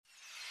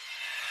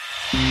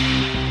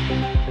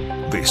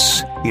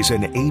This is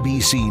an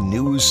ABC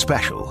News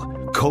special,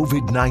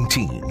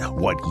 COVID-19,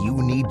 What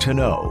You Need to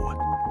Know.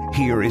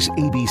 Here is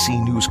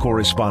ABC News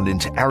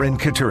correspondent Aaron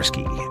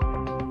Katursky.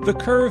 The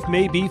curve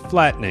may be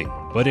flattening,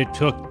 but it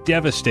took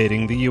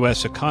devastating the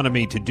U.S.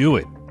 economy to do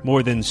it.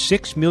 More than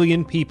 6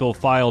 million people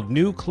filed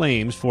new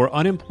claims for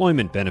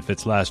unemployment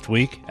benefits last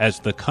week as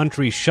the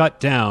country shut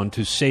down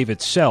to save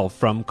itself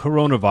from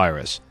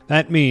coronavirus.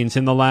 That means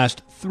in the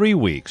last 3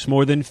 weeks,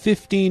 more than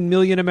 15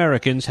 million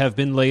Americans have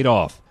been laid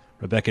off.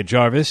 Rebecca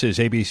Jarvis is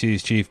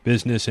ABC's chief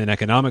business and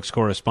economics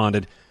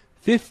correspondent.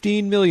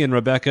 15 million,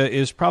 Rebecca,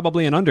 is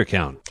probably an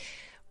undercount.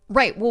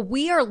 Right. Well,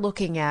 we are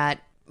looking at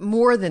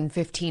more than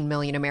 15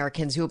 million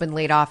Americans who have been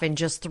laid off in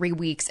just 3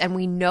 weeks. And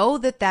we know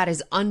that that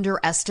is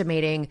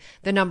underestimating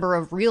the number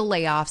of real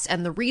layoffs.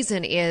 And the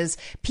reason is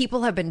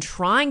people have been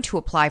trying to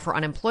apply for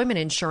unemployment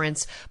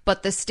insurance,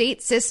 but the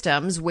state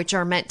systems, which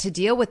are meant to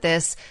deal with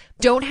this,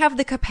 don't have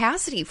the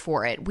capacity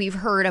for it. We've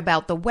heard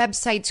about the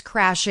websites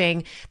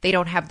crashing. They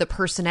don't have the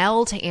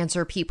personnel to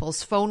answer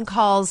people's phone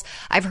calls.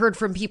 I've heard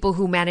from people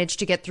who managed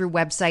to get through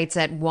websites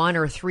at 1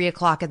 or 3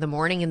 o'clock in the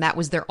morning, and that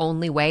was their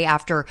only way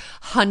after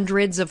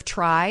hundreds of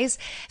tries.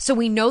 So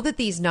we know that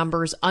these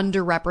numbers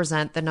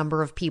underrepresent the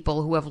number of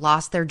people who have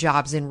lost their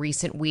jobs in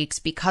recent weeks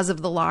because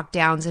of the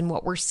lockdowns. And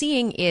what we're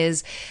seeing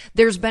is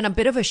there's been a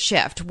bit of a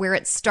shift where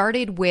it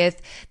started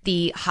with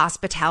the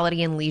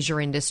hospitality and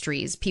leisure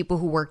industries, people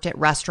who worked at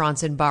restaurants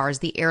and bars,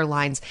 the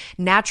airlines.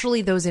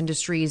 Naturally, those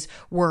industries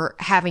were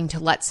having to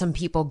let some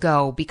people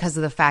go because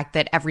of the fact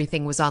that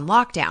everything was on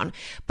lockdown.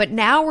 But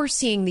now we're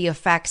seeing the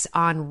effects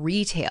on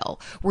retail.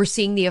 We're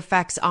seeing the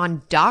effects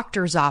on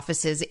doctors'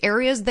 offices,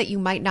 areas that you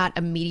might not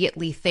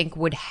immediately think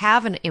would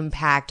have an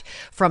impact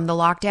from the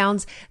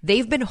lockdowns.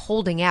 They've been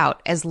holding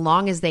out as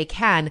long as they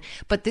can,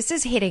 but this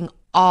is hitting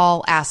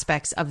all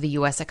aspects of the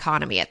U.S.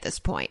 economy at this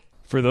point.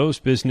 For those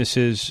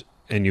businesses,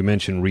 and you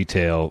mentioned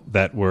retail,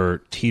 that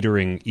were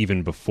teetering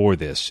even before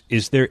this,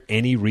 is there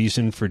any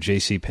reason for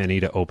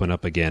JCPenney to open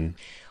up again?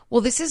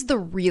 Well, this is the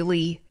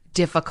really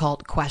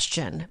difficult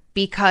question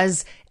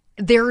because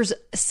there's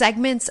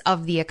segments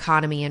of the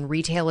economy, and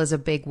retail is a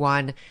big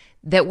one,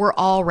 that we're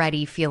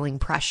already feeling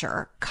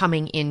pressure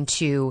coming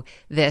into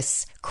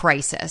this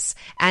crisis.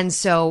 And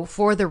so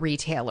for the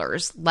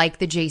retailers like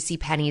the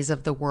JCPenney's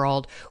of the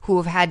world who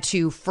have had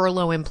to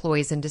furlough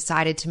employees and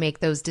decided to make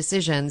those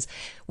decisions,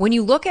 when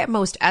you look at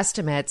most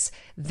estimates,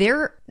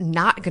 they're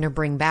not going to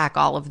bring back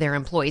all of their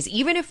employees,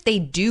 even if they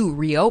do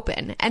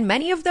reopen, and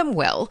many of them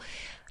will.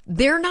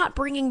 They're not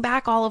bringing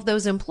back all of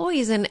those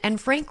employees.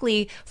 And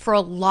frankly, for a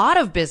lot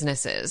of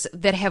businesses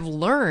that have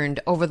learned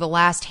over the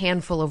last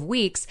handful of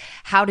weeks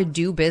how to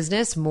do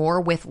business more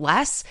with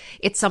less,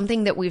 it's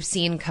something that we've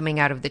seen coming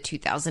out of the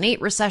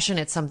 2008 recession.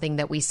 It's something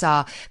that we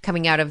saw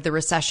coming out of the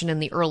recession in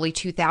the early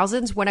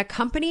 2000s. When a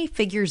company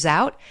figures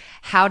out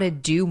how to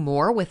do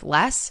more with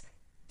less,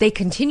 they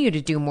continue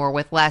to do more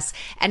with less.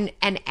 And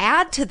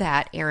add to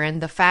that, Aaron,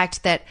 the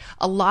fact that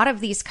a lot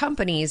of these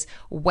companies,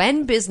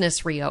 when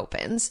business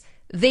reopens,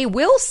 they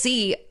will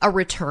see a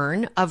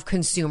return of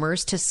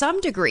consumers to some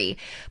degree,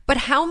 but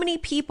how many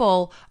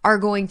people are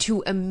going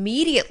to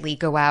immediately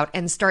go out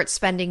and start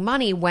spending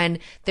money when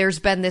there's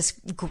been this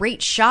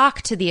great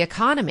shock to the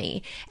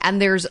economy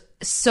and there's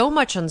so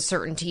much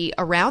uncertainty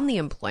around the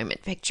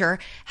employment picture?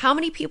 How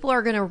many people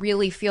are going to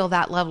really feel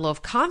that level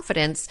of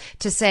confidence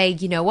to say,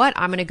 you know what,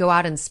 I'm going to go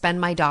out and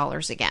spend my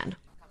dollars again?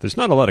 There's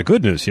not a lot of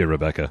good news here,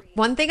 Rebecca.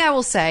 One thing I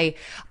will say,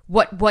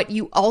 what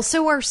you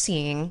also are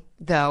seeing,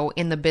 though,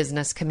 in the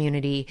business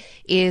community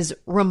is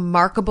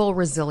remarkable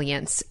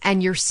resilience.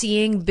 And you're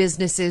seeing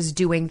businesses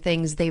doing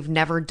things they've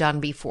never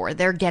done before.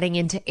 They're getting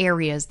into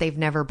areas they've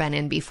never been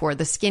in before.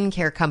 The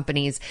skincare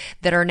companies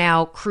that are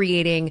now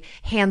creating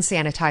hand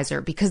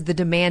sanitizer because the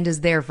demand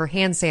is there for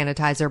hand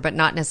sanitizer, but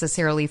not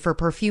necessarily for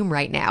perfume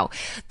right now.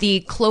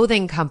 The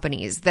clothing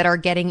companies that are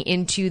getting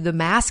into the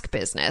mask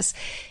business.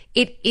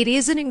 It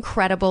is an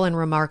incredible and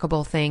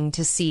remarkable thing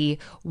to see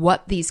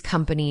what these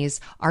companies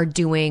are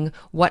doing,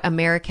 what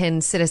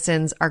American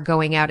citizens are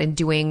going out and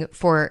doing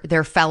for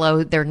their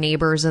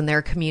neighbors and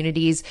their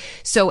communities.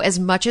 So as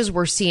much as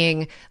we're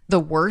seeing the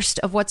worst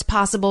of what's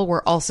possible,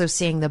 we're also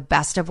seeing the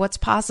best of what's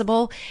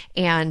possible.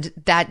 And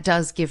that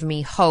does give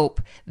me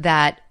hope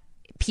that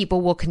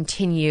people will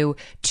continue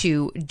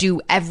to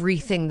do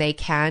everything they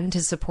can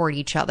to support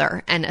each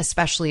other and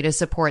especially to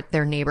support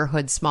their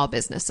neighborhood small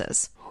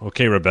businesses.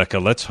 Okay, Rebecca,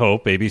 let's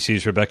hope.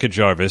 ABC's Rebecca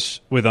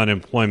Jarvis. With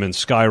unemployment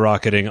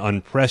skyrocketing,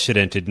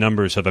 unprecedented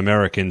numbers of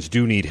Americans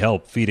do need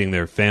help feeding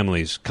their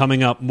families.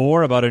 Coming up,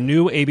 more about a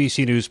new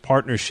ABC News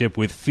partnership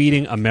with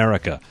Feeding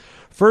America.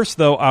 First,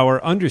 though,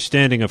 our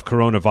understanding of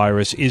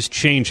coronavirus is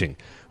changing.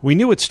 We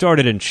knew it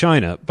started in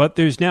China, but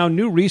there's now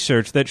new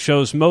research that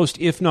shows most,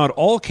 if not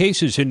all,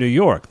 cases in New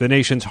York, the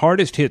nation's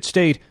hardest-hit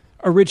state,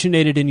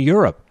 originated in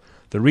Europe.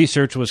 The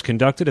research was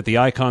conducted at the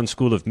Icahn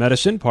School of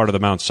Medicine, part of the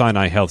Mount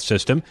Sinai Health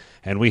System,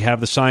 and we have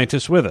the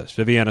scientists with us,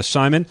 Viviana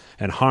Simon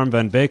and Harm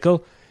van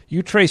Bakel.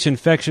 You trace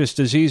infectious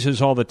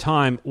diseases all the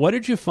time. What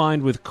did you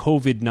find with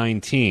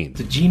COVID-19?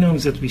 The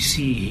genomes that we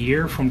see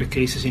here from the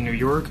cases in New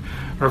York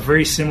are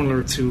very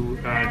similar to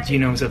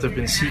genomes that have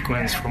been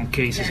sequenced from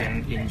cases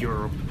in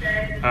Europe.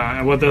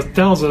 And what that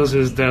tells us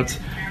is that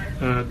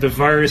the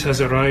virus has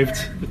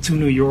arrived to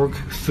New York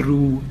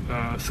through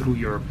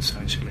Europe,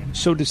 essentially.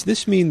 So does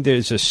this mean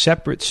there's a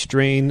separate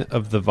strain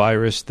of the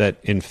virus that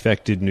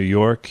infected New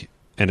York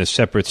and a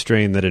separate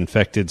strain that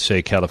infected,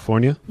 say,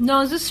 California?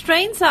 No, the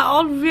strains are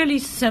all really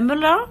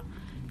similar.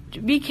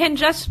 We can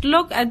just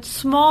look at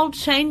small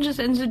changes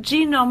in the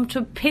genome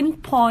to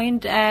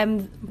pinpoint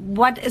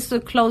what is the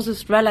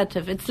closest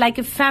relative. It's like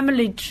a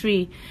family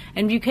tree,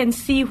 and you can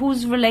see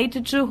who's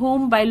related to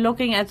whom by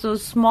looking at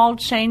those small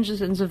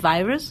changes in the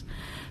virus.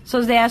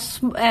 So there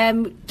are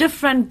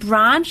different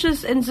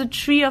branches in the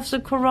tree of the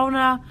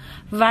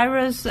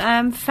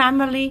coronavirus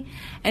family,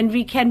 and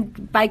we can,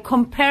 by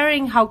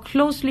comparing how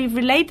closely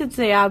related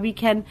they are, we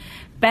can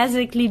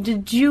basically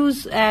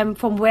deduce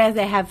from where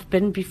they have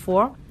been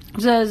before.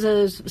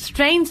 The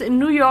strains in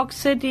New York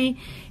City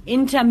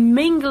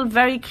intermingle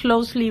very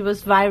closely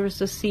with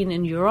viruses seen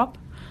in Europe.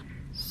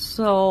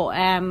 So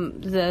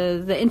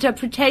the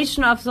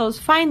interpretation of those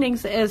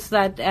findings is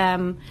that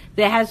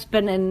there has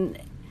been an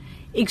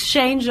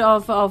exchange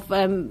of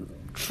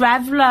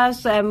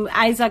travelers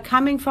either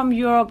coming from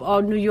Europe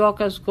or New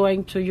Yorkers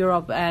going to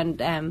Europe,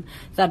 and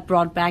that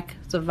brought back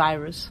the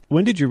virus.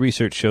 When did your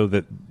research show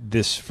that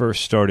this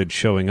first started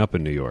showing up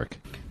in New York?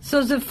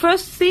 So the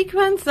first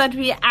sequence that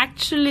we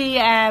actually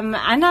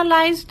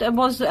analyzed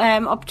was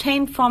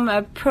obtained from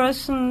a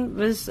person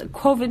with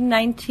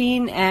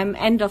COVID-19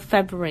 end of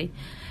February.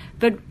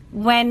 But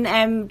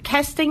when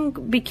testing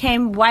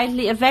became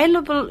widely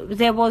available,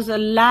 there was a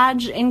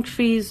large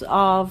increase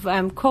of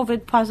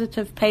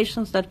COVID-positive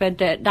patients that were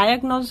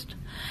diagnosed.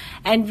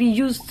 And we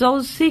used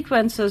those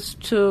sequences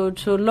to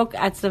look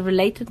at the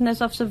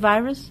relatedness of the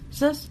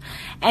viruses.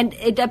 And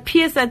it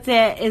appears that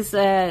there is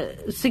a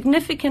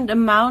significant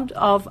amount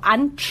of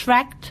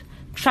untracked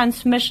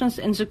transmissions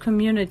in the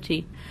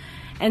community.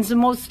 And the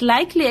most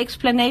likely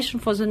explanation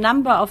for the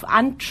number of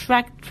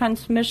untracked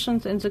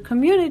transmissions in the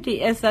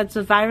community is that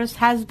the virus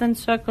has been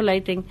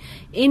circulating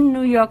in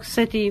New York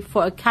City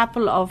for a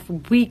couple of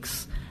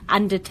weeks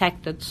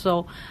undetected.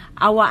 So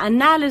our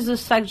analysis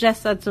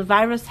suggests that the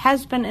virus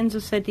has been in the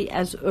city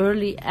as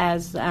early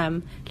as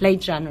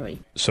late January.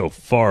 So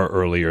far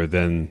earlier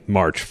than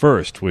March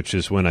 1st, which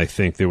is when I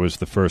think there was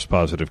the first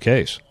positive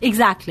case.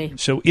 Exactly.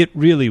 So it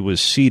really was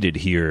seeded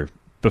here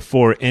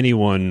before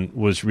anyone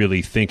was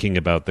really thinking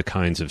about the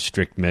kinds of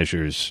strict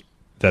measures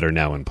that are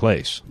now in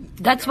place.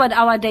 That's what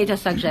our data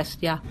suggests,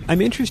 yeah.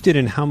 I'm interested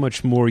in how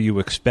much more you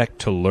expect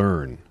to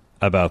learn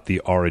about the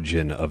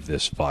origin of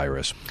this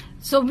virus.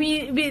 So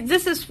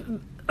this is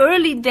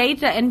early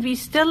data, and we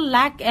still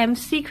lack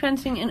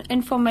sequencing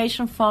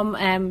information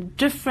from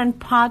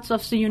different parts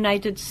of the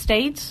United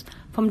States,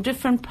 from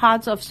different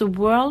parts of the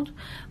world.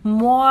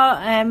 More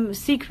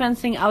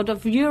sequencing out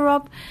of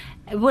Europe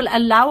will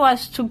allow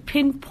us to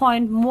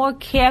pinpoint more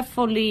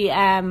carefully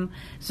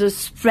the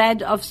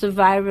spread of the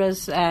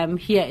virus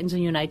here in the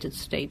United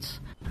States.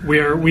 We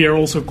are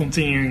also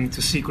continuing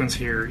to sequence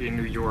here in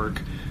New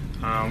York.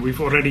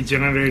 We've already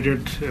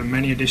generated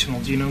many additional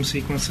genome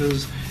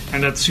sequences,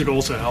 and that should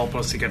also help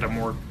us to get a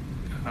more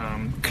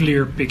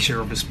clear picture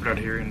of the spread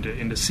here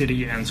in the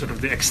city and sort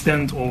of the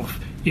extent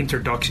of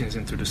introductions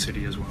into the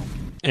city as well.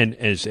 And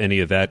is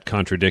any of that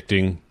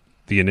contradicting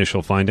the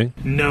initial finding?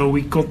 No,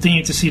 we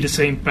continue to see the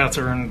same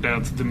pattern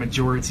that the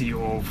majority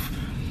of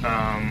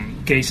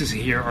cases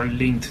here are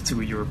linked to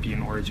a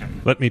European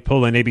origin. Let me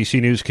pull in ABC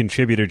News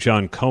contributor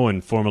John Cohen,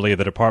 formerly of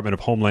the Department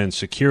of Homeland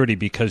Security,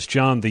 because,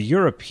 John, the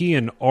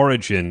European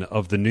origin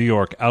of the New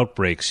York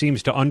outbreak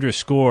seems to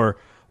underscore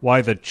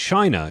why the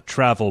China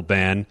travel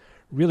ban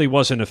really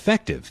wasn't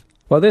effective.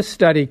 Well, this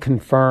study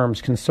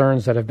confirms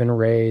concerns that have been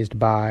raised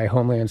by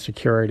Homeland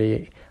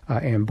Security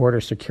and border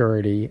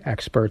security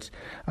experts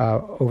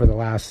over the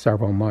last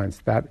several months,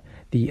 that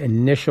the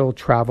initial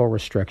travel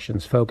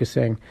restrictions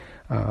focusing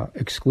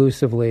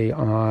exclusively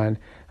on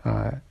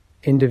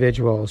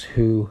individuals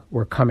who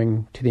were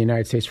coming to the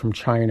United States from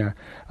China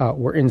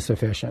were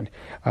insufficient.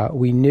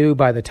 We knew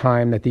by the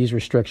time that these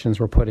restrictions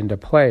were put into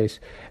place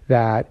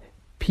that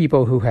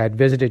people who had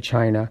visited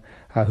China,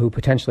 who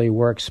potentially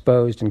were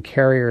exposed and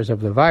carriers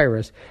of the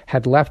virus,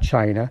 had left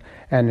China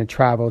and had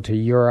traveled to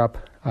Europe,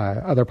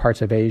 other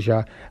parts of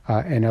Asia,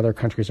 and other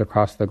countries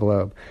across the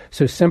globe.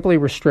 So simply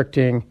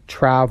restricting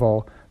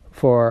travel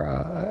for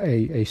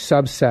a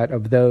subset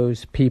of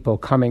those people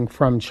coming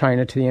from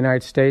China to the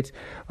United States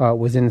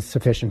was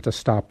insufficient to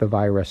stop the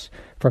virus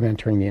from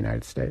entering the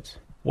United States.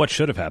 What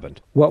should have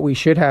happened? What we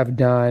should have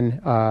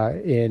done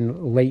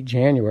in late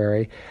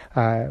January,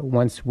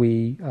 once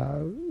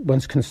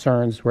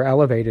concerns were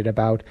elevated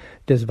about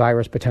this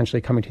virus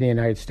potentially coming to the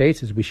United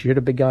States, is we should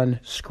have begun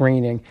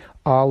screening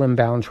all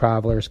inbound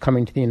travelers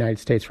coming to the United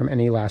States from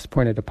any last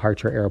point of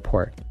departure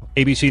airport.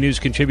 ABC News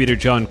contributor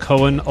John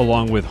Cohen,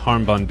 along with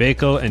Harmban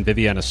Beko and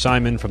Viviana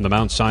Simon from the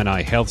Mount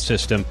Sinai Health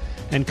System.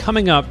 And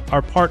coming up,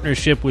 our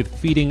partnership with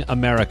Feeding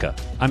America.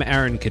 I'm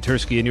Aaron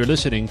Katursky, and you're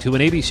listening to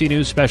an ABC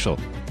News special.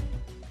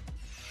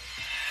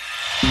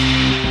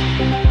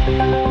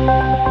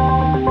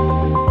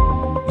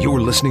 You're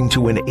listening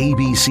to an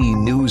ABC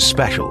News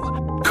special,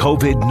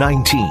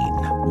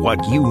 COVID-19,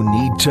 What You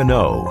Need to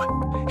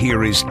Know.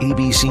 Here is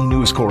ABC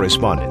News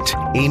correspondent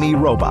Amy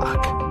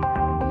Robach.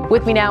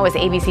 With me now is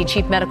ABC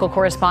Chief Medical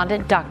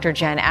Correspondent Dr.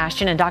 Jen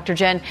Ashton. And Dr.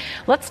 Jen,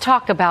 let's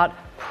talk about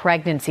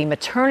pregnancy.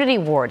 Maternity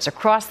wards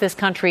across this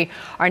country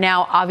are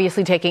now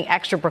obviously taking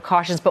extra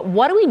precautions. But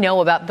what do we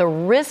know about the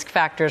risk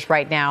factors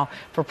right now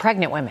for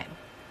pregnant women?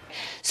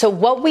 So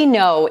what we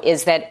know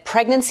is that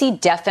pregnancy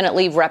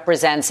definitely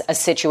represents a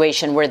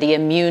situation where the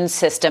immune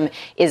system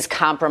is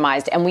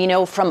compromised. And we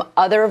know from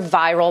other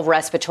viral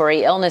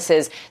respiratory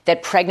illnesses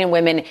that pregnant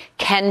women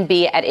can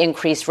be at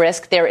increased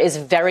risk. There is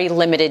very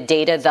limited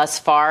data thus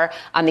far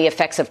on the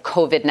effects of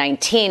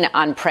COVID-19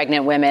 on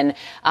pregnant women.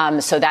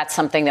 So that's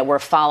something that we're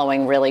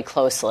following really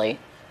closely.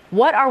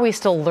 What are we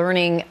still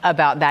learning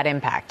about that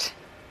impact?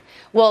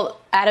 Well,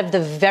 out of the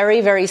very,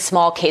 very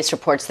small case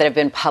reports that have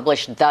been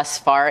published thus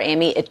far,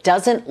 Amy, it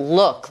doesn't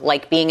look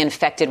like being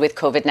infected with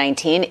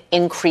COVID-19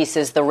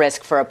 increases the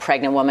risk for a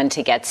pregnant woman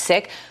to get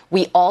sick.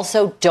 We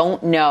also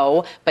don't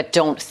know, but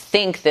don't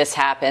think this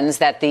happens,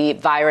 that the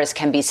virus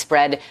can be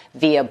spread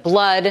via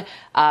blood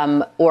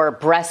or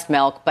breast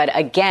milk. But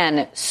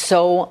again,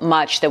 so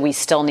much that we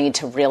still need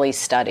to really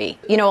study.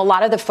 You know, a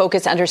lot of the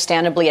focus,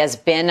 understandably, has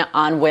been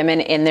on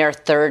women in their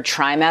third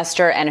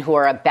trimester and who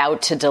are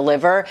about to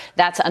deliver.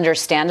 That's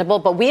understandable.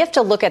 But we have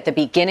to look at the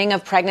beginning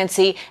of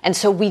pregnancy. And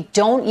so we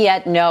don't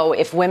yet know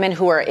if women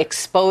who are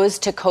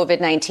exposed to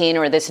COVID-19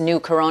 or this new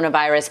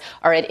coronavirus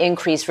are at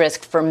increased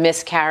risk for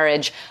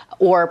miscarriage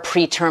or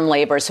preterm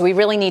labor. So we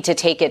really need to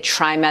take it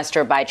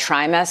trimester by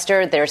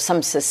trimester. There's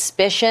some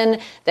suspicion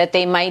that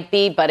they might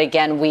be, but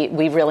again,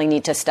 we really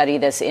need to study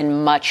this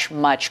in much,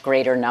 much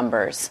greater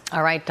numbers.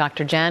 All right,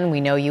 Dr. Jen, we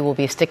know you will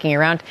be sticking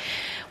around.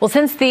 Well,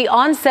 since the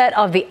onset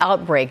of the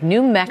outbreak,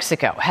 New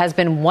Mexico has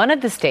been one of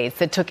the states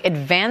that took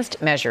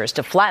advanced measures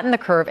to flatten the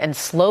curve and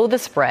slow the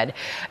spread.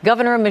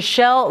 Governor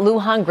Michelle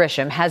Lujan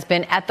Grisham has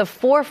been at the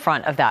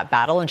forefront of that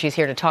battle, and she's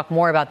here to talk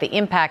more about the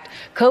impact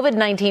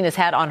COVID-19 has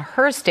had on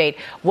her state.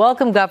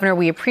 Welcome, Governor.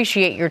 We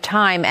appreciate your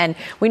time. And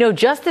we know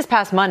just this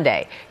past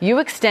Monday, you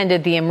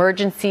extended the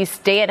emergency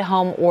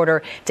stay-at-home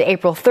order to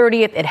April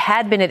 30th. It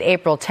had been at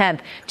April 10th.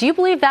 Do you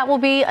believe that will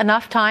be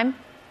enough time?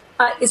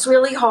 It's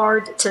really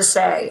hard to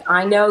say.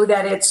 I know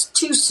that it's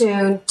too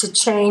soon to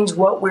change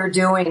what we're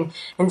doing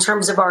in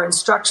terms of our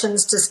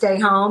instructions to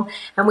stay home.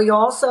 And we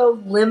also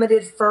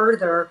limited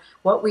further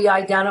what we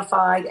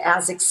identified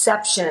as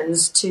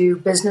exceptions to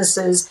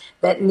businesses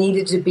that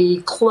needed to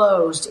be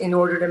closed in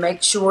order to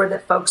make sure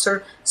that folks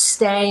are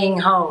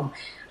staying home.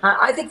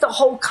 I think the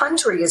whole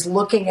country is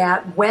looking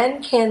at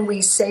when can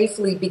we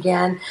safely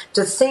begin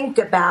to think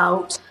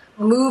about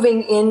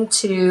moving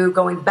into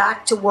going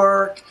back to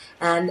work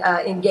and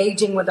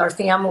engaging with our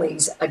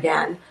families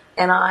again.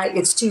 And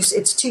it's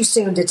too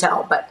soon to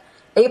tell. But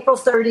April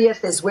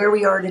 30th is where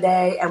we are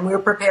today, and we're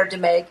prepared to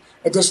make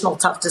additional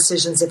tough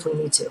decisions if we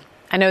need to.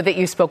 I know that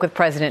you spoke with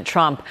President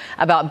Trump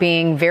about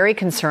being very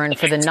concerned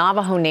for the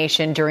Navajo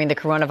Nation during the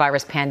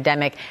coronavirus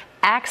pandemic.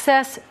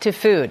 Access to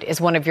food is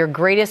one of your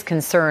greatest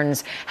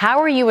concerns. How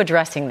are you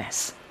addressing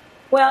this?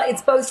 Well,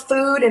 it's both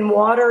food and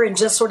water and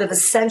just sort of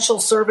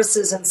essential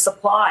services and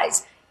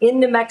supplies. In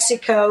New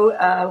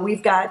Mexico,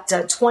 we've got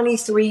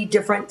 23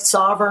 different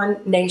sovereign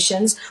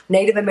nations,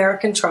 Native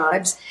American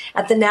tribes.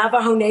 At the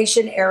Navajo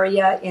Nation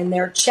area, in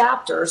their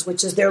chapters,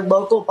 which is their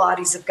local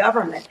bodies of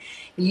government,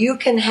 you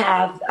can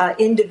have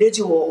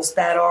individuals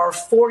that are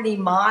 40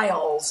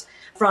 miles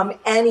from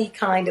any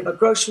kind of a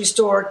grocery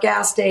store,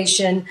 gas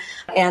station.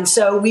 And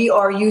so we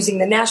are using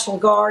the National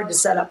Guard to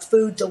set up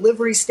food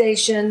delivery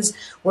stations.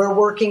 We're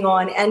working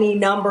on any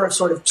number of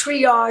sort of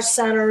triage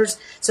centers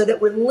so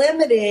that we're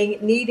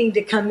limiting needing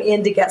to come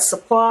in to get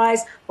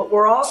supplies, but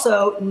we're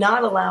also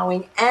not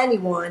allowing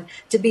anyone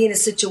to be in a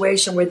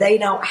situation where they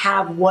don't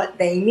have what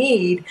they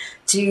need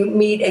to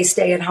meet a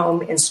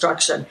stay-at-home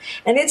instruction.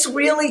 And it's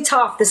really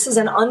tough. This is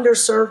an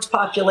underserved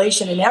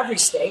population in every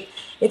state.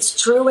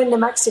 It's true in New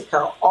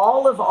Mexico.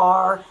 All of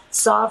our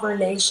sovereign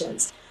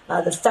nations,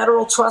 the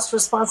federal trust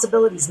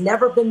responsibilities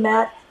never been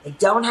met. They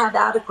don't have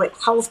adequate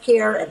health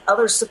care and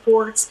other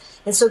supports.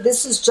 And so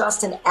this is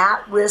just an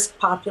at-risk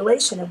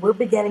population. And we're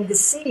beginning to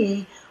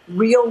see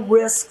real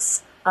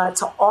risks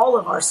to all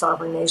of our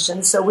sovereign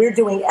nations. So we're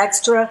doing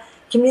extra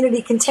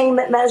community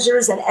containment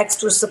measures and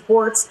extra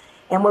supports.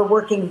 And we're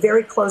working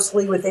very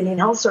closely with Indian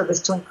Health Service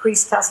to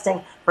increase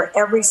testing for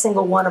every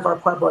single one of our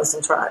pueblos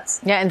and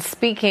tribes. Yeah, and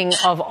speaking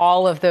of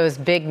all of those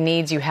big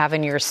needs you have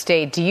in your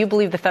state, do you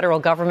believe the federal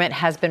government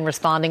has been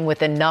responding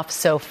with enough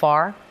so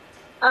far?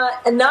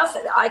 Enough.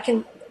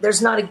 There's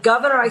not a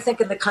governor, I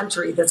think, in the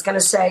country that's going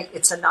to say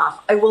it's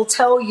enough. I will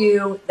tell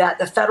you that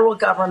the federal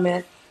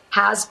government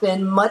has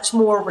been much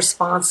more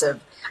responsive.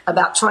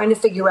 about trying to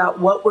figure out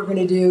what we're going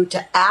to do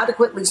to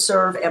adequately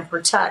serve and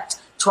protect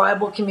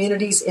tribal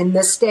communities in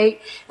this state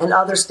and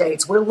other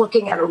states. We're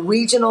looking at a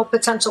regional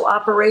potential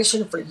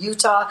operation for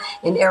Utah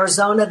and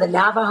Arizona. The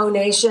Navajo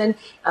Nation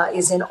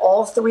is in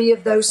all three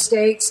of those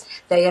states.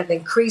 They have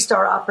increased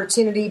our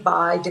opportunity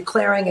by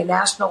declaring a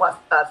national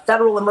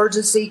federal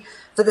emergency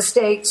for the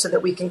state so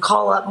that we can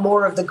call up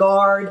more of the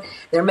Guard.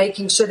 They're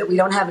making sure that we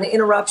don't have an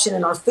interruption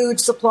in our food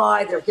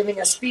supply. They're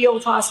giving us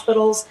field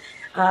hospitals.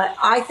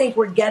 I think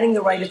we're getting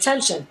the right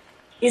attention.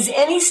 Is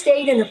any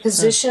state in a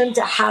position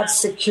to have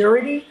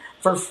security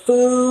for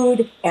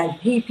food and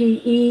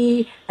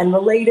PPE and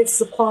related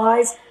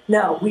supplies?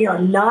 No, we are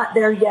not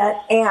there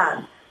yet.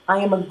 And I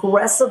am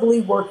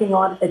aggressively working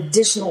on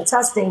additional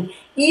testing,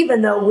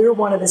 even though we're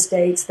one of the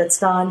states that's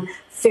done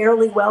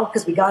fairly well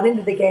because we got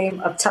into the game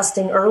of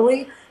testing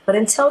early. But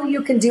until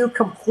you can do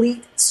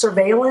complete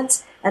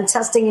surveillance and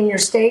testing in your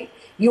state,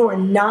 you are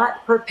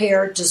not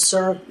prepared to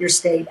serve your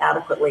state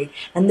adequately.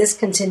 And this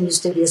continues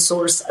to be a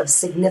source of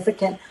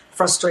significant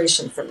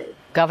frustration for me.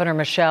 Governor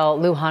Michelle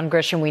Lujan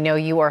Grisham, we know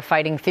you are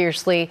fighting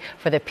fiercely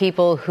for the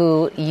people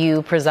who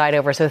you preside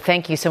over. So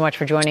thank you so much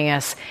for joining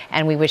us,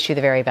 and we wish you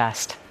the very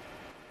best.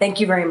 Thank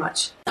you very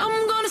much.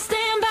 I'm gonna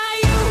stand by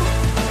you,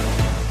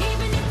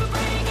 even if we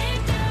break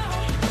it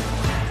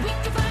down. We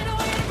can find a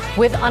way to break.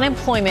 With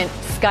unemployment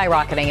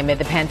skyrocketing amid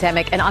the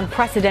pandemic, an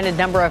unprecedented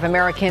number of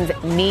Americans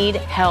need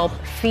help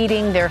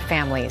feeding their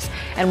families.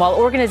 And while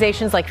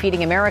organizations like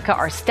Feeding America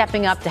are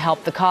stepping up to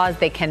help the cause,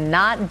 they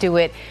cannot do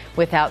it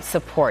without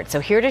support. So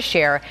here to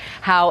share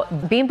how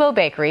Bimbo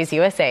Bakeries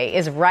USA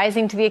is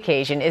rising to the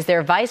occasion is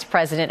their Vice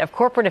President of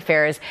Corporate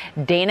Affairs,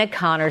 Dana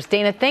Connors.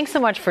 Dana, thanks so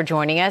much for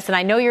joining us. And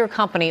I know your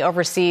company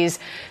oversees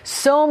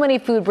so many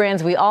food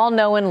brands we all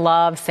know and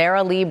love,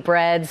 Sara Lee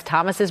Breads,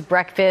 Thomas's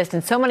Breakfast,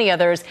 and so many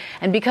others.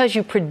 And because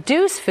you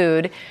produce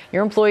food,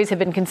 your employees have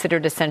been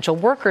considered essential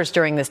workers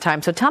during this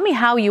time. So tell me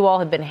how you all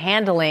have been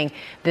handling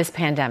this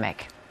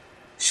pandemic.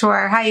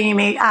 Sure. Hi,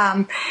 Amy.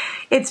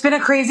 It's been a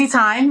crazy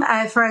time,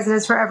 as it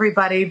is for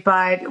everybody,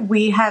 but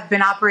we have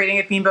been operating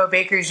at Bimbo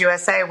Bakeries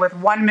USA with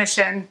one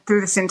mission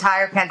through this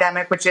entire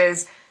pandemic, which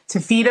is to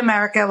feed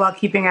America while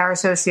keeping our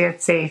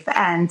associates safe.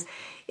 And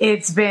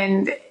it's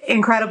been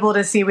incredible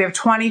to see. We have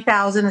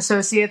 20,000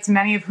 associates,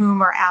 many of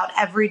whom are out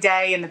every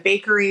day in the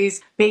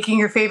bakeries, baking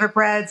your favorite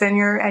breads and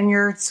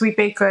your sweet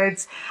baked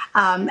goods,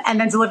 and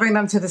then delivering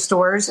them to the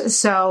stores.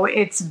 So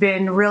it's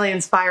been really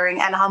inspiring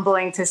and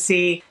humbling to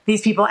see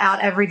these people out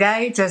every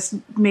day, just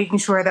making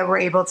sure that we're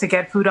able to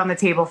get food on the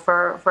table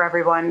for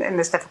everyone in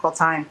this difficult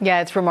time.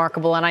 Yeah, it's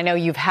remarkable. And I know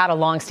you've had a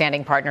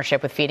long-standing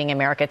partnership with Feeding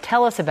America.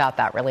 Tell us about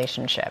that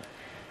relationship.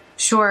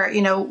 Sure.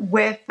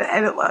 With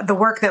the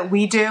work that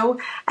we do,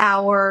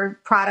 our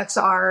products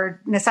are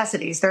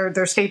necessities.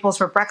 They're staples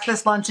for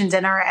breakfast, lunch, and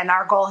dinner. And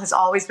our goal has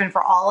always been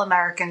for all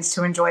Americans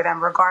to enjoy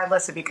them,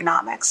 regardless of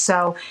economics.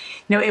 So,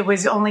 it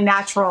was only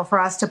natural for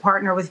us to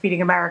partner with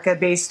Feeding America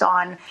based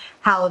on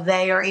how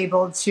they are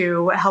able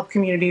to help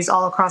communities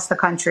all across the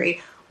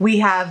country. We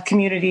have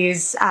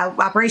communities,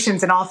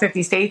 operations in all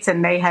 50 states,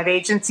 and they have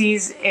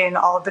agencies in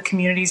all of the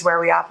communities where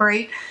we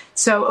operate.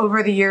 So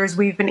over the years,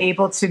 we've been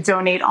able to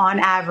donate on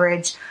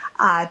average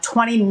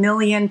 20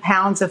 million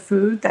pounds of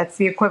food. That's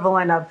the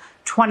equivalent of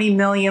 20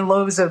 million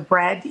loaves of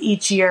bread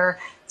each year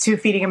to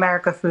Feeding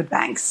America food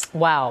banks.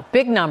 Wow,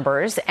 big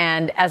numbers.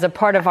 And as a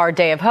part of our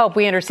Day of Hope,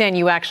 we understand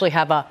you actually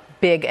have a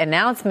big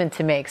announcement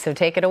to make. So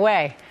take it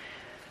away.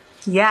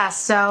 Yeah,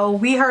 so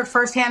we heard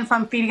firsthand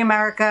from Feeding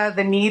America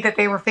the need that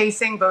they were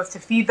facing, both to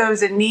feed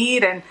those in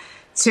need and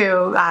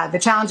to the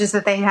challenges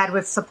that they had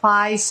with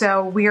supply.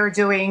 So we are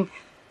doing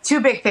two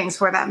big things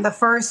for them. The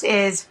first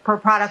is for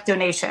product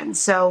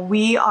donations. So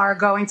we are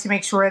going to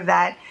make sure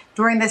that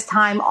during this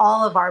time,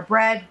 all of our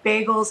bread,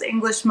 bagels,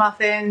 English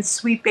muffins,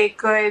 sweet baked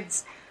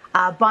goods,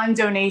 bun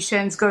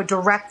donations go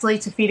directly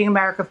to Feeding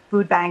America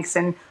food banks.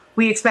 And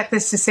we expect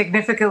this to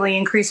significantly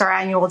increase our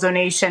annual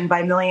donation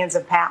by millions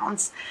of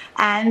pounds.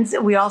 And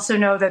we also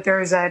know that there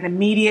is an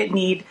immediate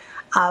need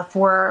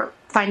for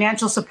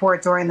financial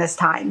support during this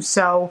time.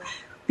 So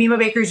Bimbo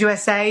Bakeries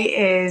USA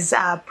is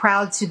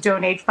proud to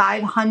donate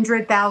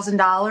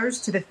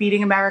 $500,000 to the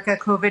Feeding America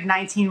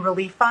COVID-19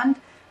 Relief Fund.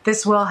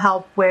 This will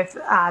help with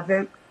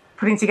the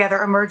putting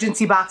together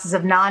emergency boxes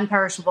of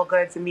non-perishable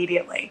goods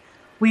immediately.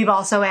 We've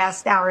also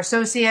asked our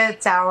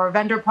associates, our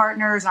vendor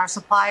partners, our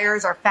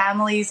suppliers, our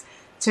families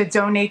to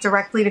donate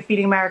directly to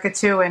Feeding America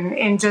too. And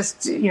in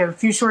just a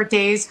few short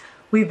days,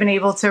 we've been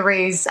able to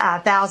raise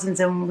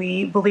thousands, and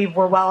we believe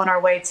we're well on our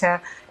way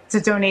to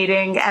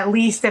donating at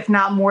least, if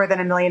not more than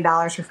 $1 million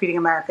for Feeding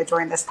America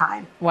during this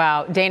time.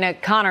 Wow. Dana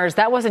Connors,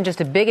 that wasn't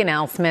just a big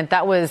announcement.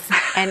 That was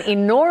an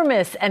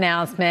enormous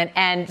announcement,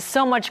 and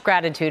so much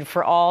gratitude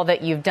for all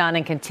that you've done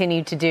and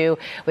continue to do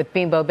with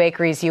Bimbo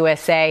Bakeries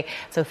USA.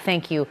 So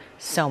thank you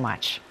so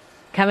much.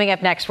 Coming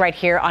up next right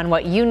here on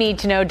What You Need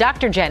to Know,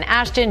 Dr. Jen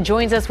Ashton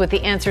joins us with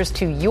the answers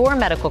to your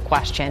medical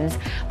questions,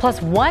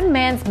 plus one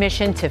man's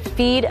mission to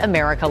feed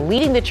America,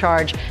 leading the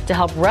charge to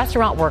help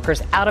restaurant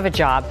workers out of a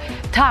job.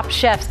 Top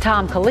Chef's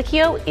Tom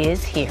Colicchio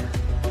is here.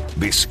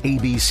 This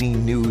ABC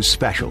News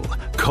special,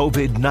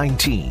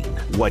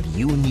 COVID-19, What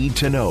You Need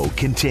to Know,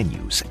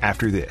 continues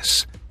after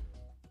this.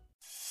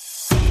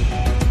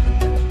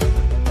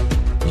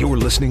 You're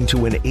listening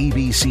to an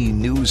ABC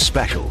News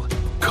special,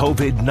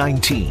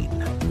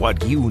 COVID-19,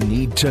 What You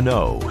Need to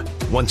Know.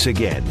 Once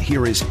again,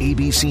 here is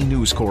ABC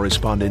News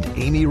correspondent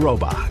Amy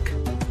Robach.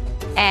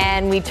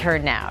 And we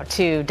turn now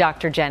to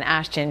Dr. Jen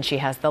Ashton. She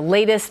has the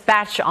latest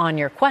batch on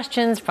your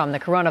questions from the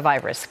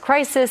coronavirus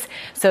crisis.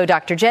 So,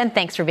 Dr. Jen,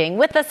 thanks for being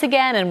with us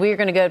again. And we're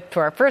going to go to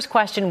our first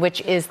question, which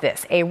is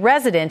this. A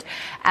resident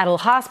at a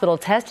hospital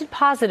tested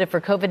positive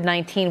for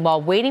COVID-19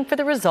 while waiting for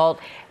the result.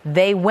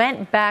 They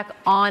went back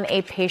on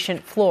a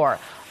patient floor.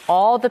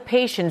 All the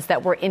patients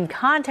that were in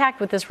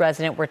contact with this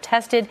resident were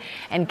tested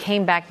and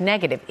came back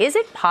negative. Is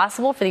it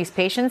possible for these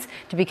patients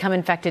to become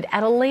infected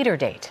at a later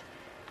date?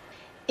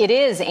 It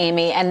is,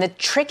 Amy. And the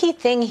tricky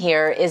thing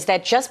here is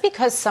that just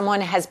because someone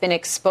has been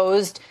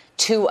exposed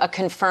to a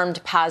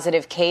confirmed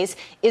positive case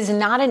is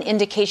not an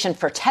indication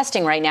for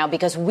testing right now,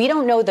 because we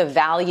don't know the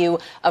value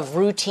of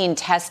routine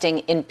testing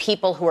in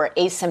people who are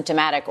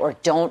asymptomatic or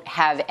don't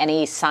have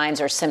any signs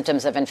or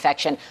symptoms of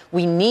infection.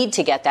 We need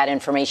to get that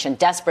information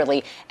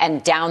desperately.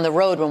 And down the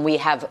road, when we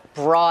have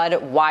broad,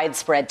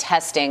 widespread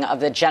testing of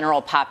the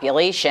general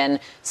population,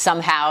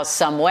 somehow,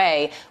 some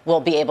way, we'll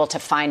be able to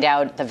find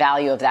out the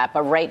value of that.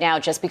 But right now,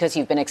 just because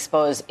you've been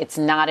exposed, it's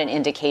not an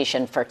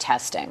indication for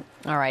testing.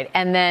 All right.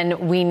 And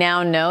then we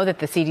now know that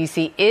the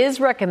CDC is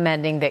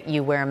recommending that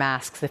you wear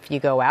masks if you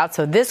go out.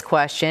 So this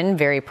question,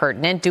 very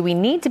pertinent. Do we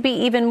need to be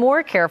even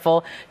more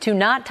careful to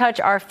not touch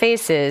our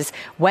faces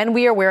when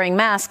we are wearing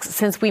masks,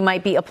 since we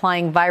might be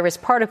applying virus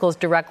particles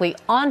directly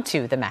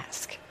onto the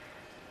mask?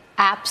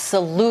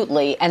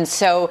 Absolutely. And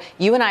so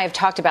you and I have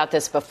talked about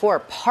this before.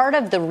 Part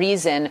of the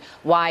reason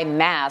why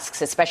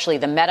masks, especially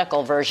the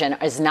medical version,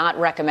 is not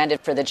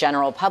recommended for the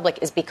general public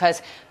is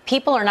because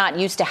people are not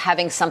used to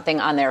having something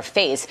on their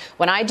face.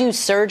 When I do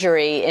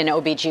surgery in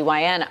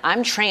OBGYN,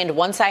 I'm trained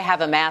once I have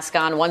a mask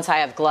on, once I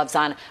have gloves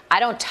on, I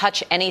don't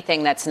touch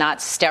anything that's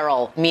not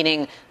sterile,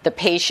 meaning the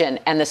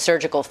patient and the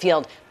surgical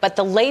field. But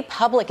the lay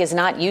public is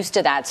not used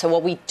to that. So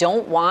what we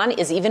don't want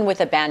is, even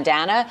with a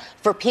bandana,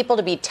 for people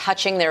to be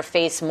touching their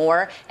face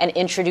more and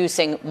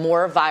introducing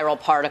more viral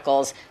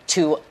particles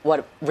to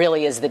what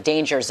really is the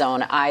danger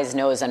zone, eyes,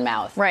 nose, and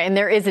mouth. Right. And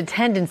there is a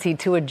tendency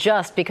to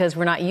adjust because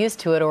we're not used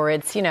to it, or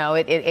it's, you know,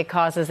 it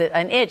causes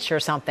an itch or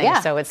something.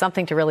 Yeah. So it's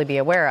something to really be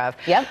aware of.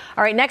 Yep.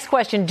 All right. Next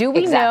question. Do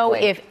we know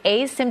Exactly. if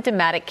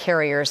asymptomatic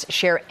carriers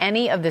share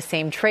any of the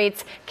same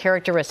traits,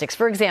 characteristics?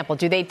 For example,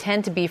 do they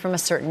tend to be from a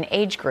certain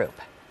age group?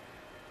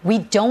 We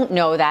don't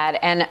know that,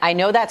 and I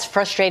know that's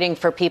frustrating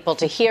for people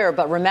to hear,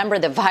 but remember,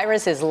 the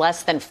virus is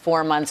less than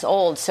 4 months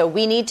old, so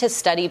we need to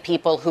study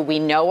people who we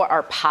know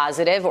are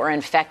positive or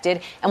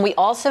infected, and we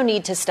also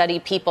need to study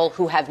people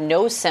who have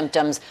no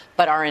symptoms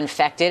but are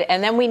infected,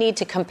 and then we need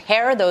to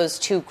compare those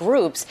two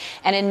groups.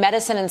 And in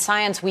medicine and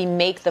science, we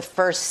make the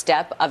first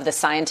step of the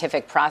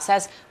scientific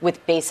process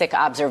with basic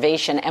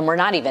observation, and we're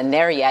not even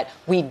there yet.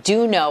 We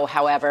do know,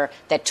 however,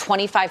 that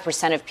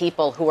 25% of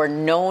people who are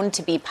known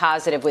to be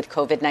positive with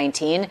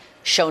COVID-19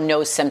 show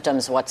no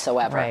symptoms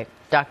whatsoever. Right.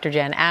 Dr.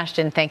 Jen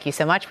Ashton, thank you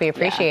so much. We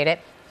appreciate it.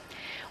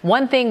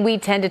 One thing we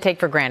tend to take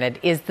for granted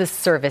is the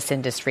service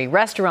industry.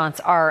 Restaurants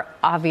are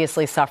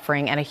obviously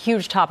suffering, and a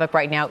huge topic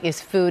right now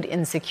is food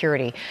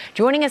insecurity.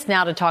 Joining us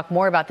now to talk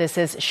more about this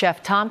is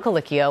Chef Tom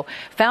Colicchio,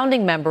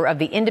 founding member of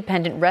the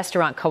Independent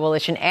Restaurant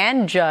Coalition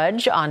and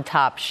judge on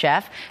Top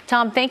Chef.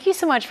 Tom, thank you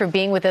so much for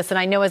being with us. And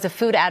I know, as a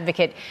food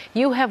advocate,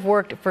 you have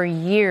worked for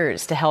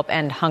years to help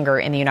end hunger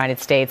in the United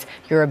States.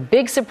 You're a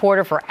big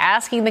supporter for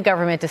asking the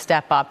government to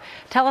step up.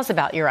 Tell us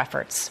about your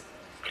efforts.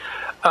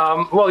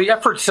 Well, the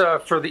efforts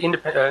for the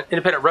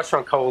Independent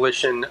Restaurant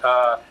Coalition,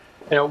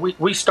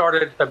 we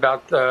started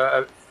about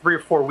 3 or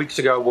 4 weeks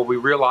ago when we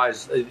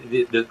realized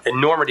the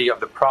enormity of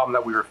the problem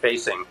that we were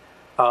facing.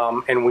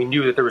 And we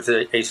knew that there was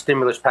a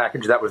stimulus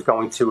package that was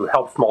going to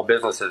help small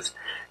businesses.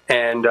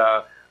 And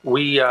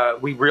we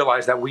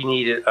realized that we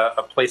needed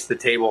a place at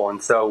the table.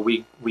 And so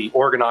we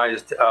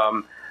organized,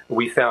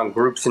 we found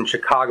groups in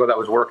Chicago that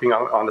was working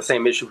on the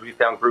same issue. We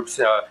found groups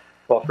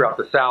all throughout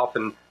the South,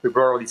 and we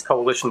brought all these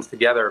coalitions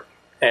together.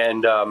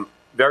 And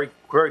very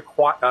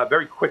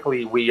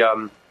quickly, we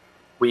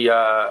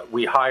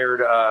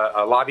hired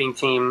a lobbying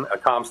team, a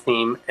comms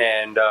team,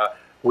 and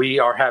we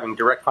are having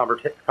direct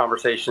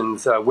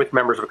conversations with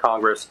members of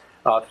Congress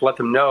to let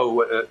them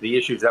know the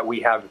issues that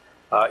we have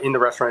in the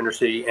restaurant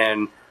industry,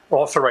 and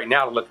also right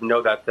now to let them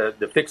know that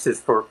the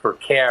fixes for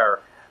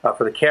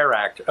the CARE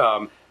Act,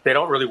 they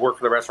don't really work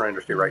for the restaurant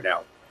industry right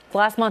now.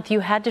 Last month,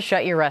 you had to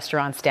shut your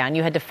restaurants down.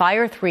 You had to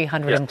fire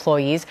 300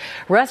 employees.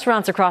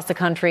 Restaurants across the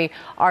country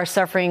are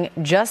suffering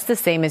just the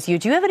same as you.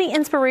 Do you have any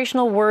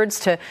inspirational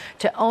words to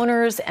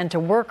owners and to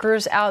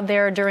workers out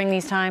there during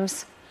these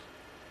times?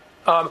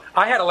 I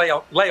had a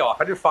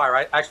layoff. I didn't fire.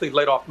 I actually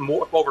laid off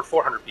over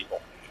 400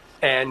 people.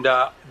 And,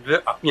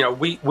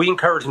 we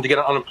encourage them to get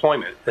on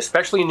unemployment,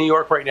 especially in New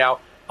York right now.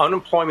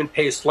 Unemployment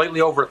pays slightly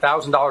over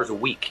 $1,000 a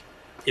week.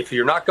 If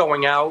you're not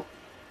going out,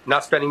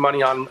 not spending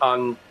money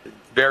on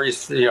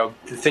various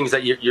things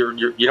that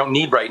you don't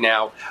need right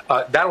now,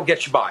 that'll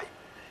get you by.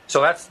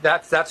 So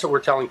that's what we're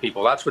telling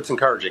people. That's what's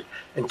encouraging.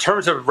 In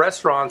terms of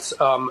restaurants,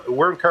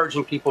 we're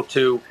encouraging people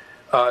to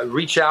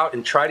reach out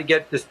and try to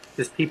get this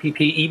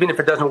PPP. Even if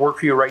it doesn't work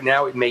for you right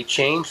now, it may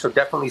change. So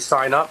definitely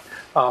sign up.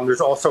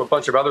 There's also a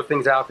bunch of other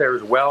things out there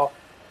as well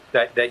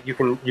that you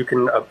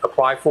can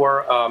apply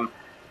for.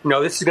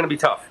 This is going to be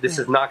tough. This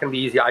is not going to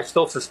be easy. I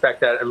still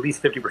suspect that at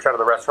least 50% of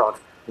the restaurants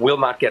will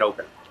not get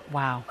open.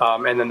 Wow.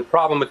 And then the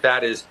problem with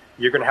that is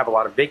you're going to have a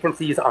lot of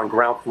vacancies on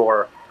ground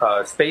floor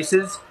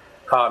spaces.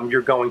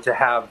 You're going to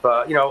have,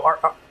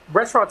 our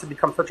restaurants have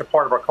become such a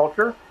part of our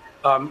culture,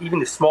 even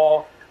the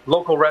small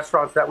local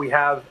restaurants that we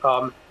have.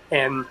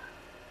 And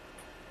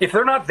if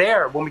they're not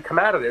there when we come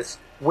out of this,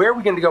 where are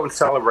we going to go and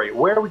celebrate?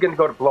 Where are we going to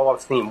go to blow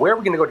off steam? Where are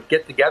we going to go to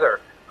get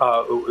together,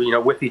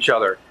 with each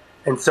other?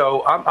 And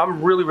so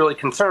I'm really, really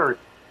concerned.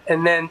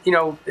 And then,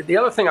 the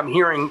other thing I'm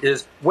hearing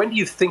is, when do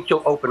you think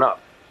you'll open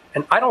up?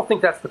 And I don't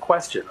think that's the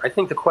question. I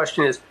think the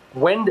question is,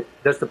 when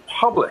does the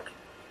public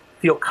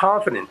feel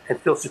confident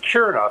and feel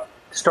secure enough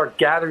to start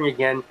gathering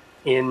again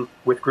in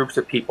with groups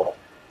of people?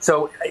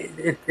 So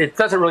it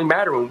doesn't really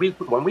matter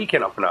when we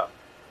can open up.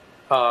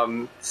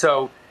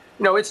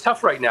 It's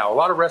tough right now. A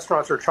lot of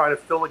restaurants are trying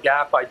to fill the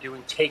gap by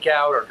doing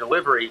takeout or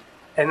delivery,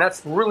 and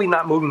that's really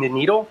not moving the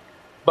needle.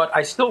 But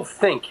I still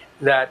think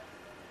that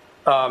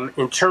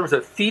in terms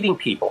of feeding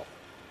people,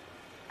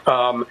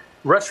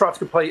 restaurants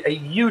can play a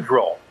huge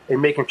role in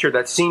making sure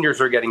that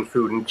seniors are getting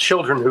food and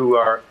children who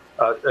are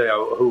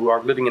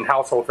living in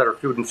households that are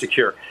food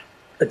insecure,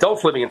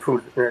 adults living in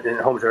homes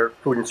that are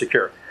food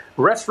insecure.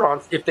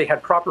 Restaurants, if they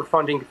had proper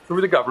funding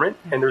through the government,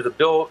 and there's a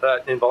bill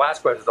in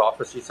Velasquez's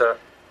office, he's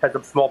heads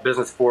of small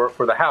business for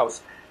the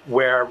House,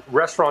 where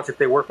restaurants, if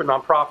they work with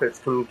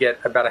nonprofits, can get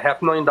about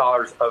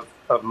 $500,000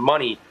 of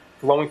money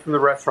flowing through the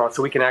restaurants,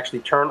 so we can actually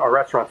turn our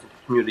restaurants into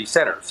community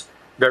centers,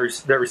 very,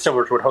 very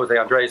similar to what Jose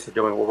Andres is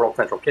doing with World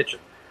Central Kitchen.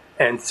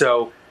 And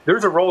so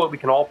there's a role that we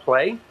can all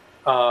play,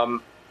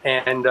 and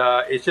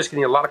it's just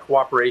going to need a lot of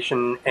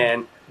cooperation,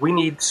 and we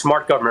need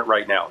smart government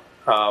right now.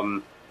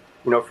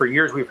 For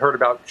years we've heard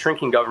about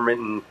shrinking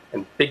government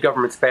and big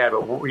government's bad,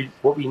 but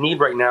what we need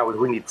right now is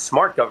we need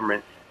smart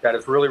government that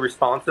is really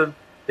responsive.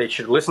 They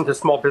should listen to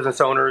small business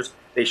owners.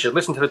 They should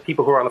listen to the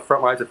people who are on the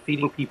front lines of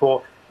feeding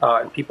people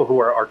and people who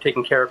are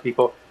taking care of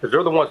people, because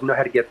they're the ones who know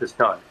how to get this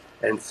done.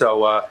 And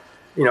so,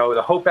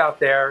 the hope out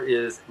there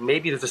is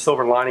maybe there's a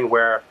silver lining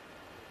where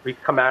we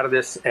come out of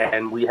this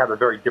and we have a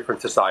very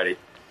different society.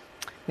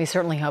 We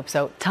certainly hope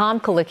so. Tom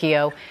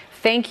Colicchio,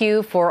 thank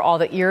you for all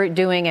that you're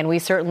doing, and we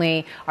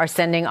certainly are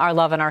sending our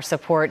love and our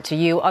support to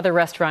you, other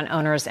restaurant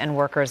owners and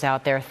workers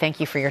out there. Thank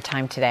you for your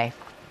time today.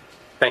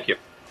 Thank you.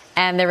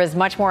 And there is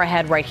much more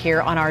ahead right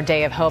here on our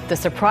Day of Hope. The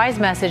surprise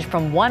message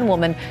from one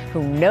woman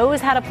who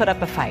knows how to put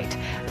up a fight.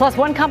 Plus,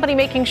 one company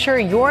making sure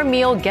your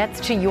meal gets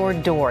to your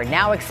door,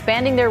 now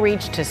expanding their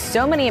reach to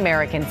so many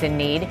Americans in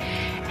need.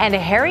 And a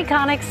Harry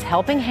Connick's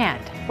helping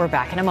hand. We're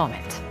back in a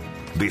moment.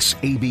 This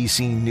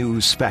ABC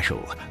News special,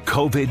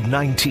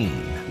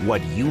 COVID-19,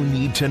 What You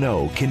Need to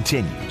Know,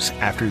 continues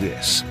after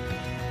this.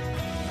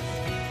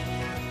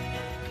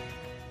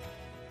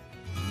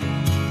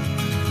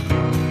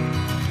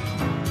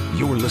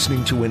 You're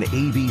listening to an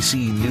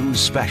ABC News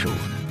special,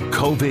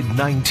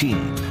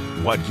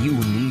 COVID-19, What You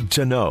Need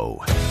to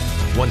Know.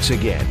 Once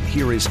again,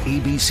 here is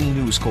ABC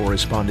News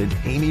correspondent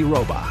Amy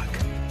Robach.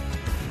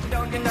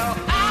 Don't you know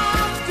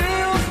I'm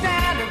still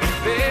standing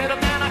better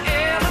than I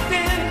ever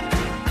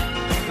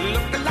been,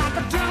 looking like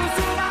a true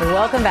tsunami.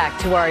 Welcome back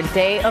to our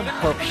Day of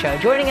Hope show.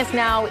 Joining us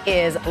now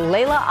is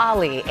Layla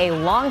Ali, a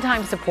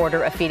longtime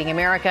supporter of Feeding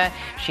America.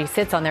 She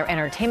sits on their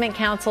entertainment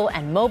council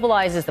and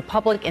mobilizes the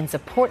public in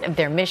support of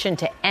their mission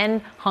to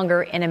end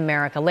hunger in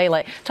America.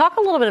 Layla, talk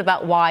a little bit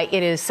about why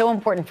it is so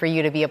important for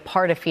you to be a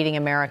part of Feeding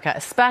America,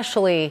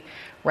 especially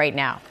right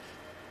now.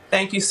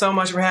 Thank you so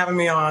much for having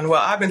me on.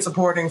 Well, I've been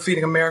supporting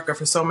Feeding America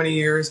for so many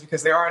years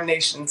because they are our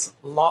nation's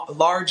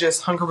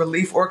largest hunger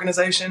relief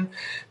organization.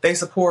 They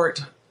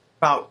support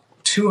about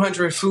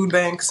 200 food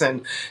banks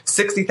and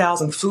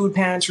 60,000 food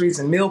pantries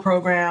and meal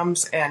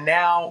programs. And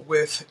now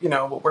with,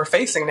 what we're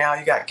facing now,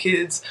 you got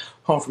kids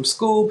home from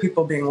school,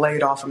 people being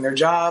laid off from their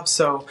jobs.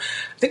 So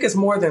I think it's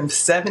more than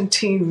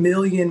 17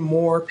 million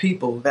more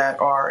people that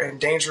are in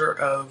danger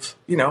of,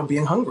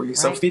 being hungry. Right.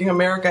 So Feeding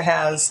America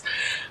has,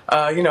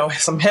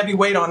 some heavy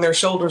weight on their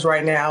shoulders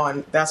right now.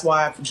 And that's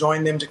why I've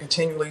joined them to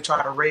continually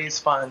try to raise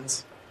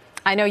funds.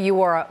 I know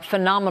you are a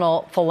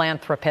phenomenal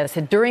philanthropist.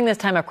 During this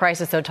time of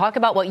crisis, so talk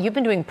about what you've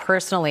been doing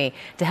personally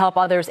to help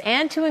others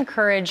and to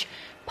encourage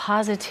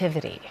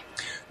positivity.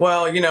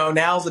 Well,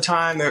 now's the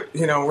time that,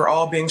 we're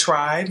all being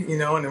tried, and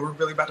we're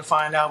really about to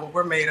find out what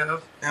we're made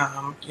of,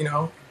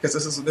 because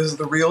this is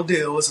the real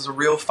deal. This is a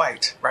real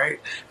fight, right,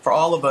 for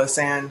all of us.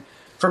 And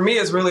for me,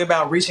 it's really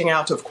about reaching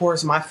out to, of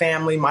course, my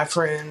family, my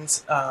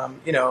friends.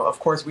 Of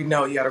course, we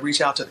know you got to reach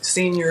out to the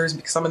seniors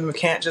because some of them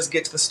can't just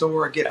get to the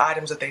store or get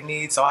items that they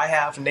need. So I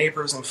have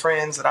neighbors and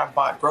friends that I've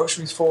bought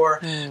groceries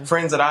for,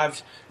 friends that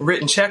I've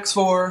written checks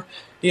for.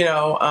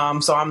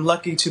 So I'm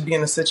lucky to be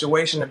in a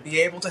situation to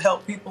be able to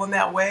help people in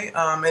that way.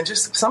 And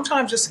just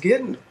sometimes just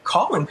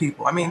calling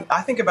people. I mean,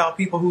 I think about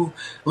people who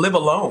live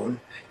alone,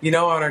 and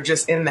are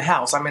just in the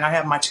house. I mean, I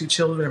have my 2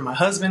 children and my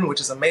husband,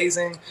 which is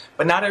amazing,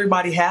 but not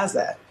everybody has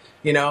that,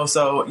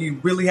 so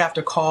you really have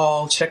to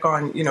call, check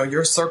on,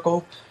 your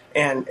circle,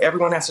 and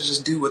everyone has to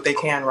just do what they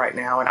can right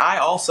now. And I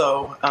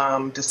also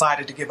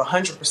decided to give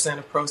 100%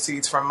 of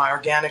proceeds from my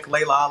organic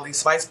Layla Ali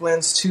spice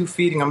blends to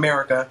Feeding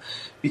America,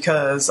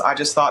 because I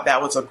just thought that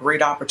was a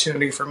great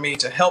opportunity for me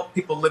to help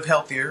people live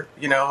healthier,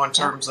 in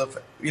terms of,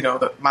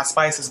 my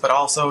spices, but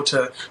also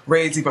to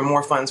raise even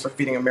more funds for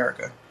Feeding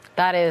America.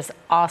 That is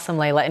awesome,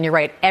 Layla. And you're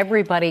right.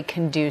 Everybody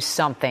can do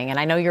something. And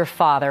I know your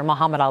father,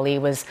 Muhammad Ali,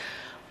 was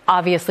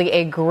obviously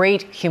a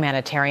great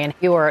humanitarian.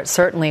 You are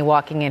certainly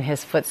walking in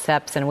his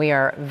footsteps, and we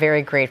are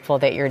very grateful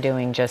that you're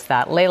doing just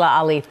that. Layla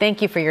Ali,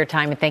 thank you for your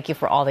time, and thank you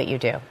for all that you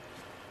do.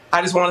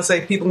 I just want to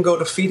say people can go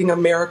to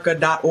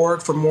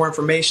feedingamerica.org for more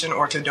information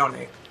or to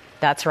donate.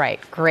 That's right.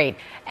 Great.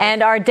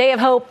 And our Day of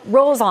Hope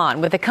rolls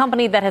on with a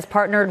company that has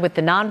partnered with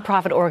the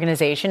nonprofit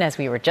organization, as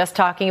we were just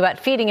talking about,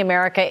 Feeding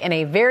America in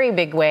a very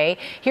big way.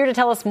 Here to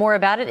tell us more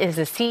about it is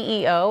the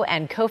CEO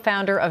and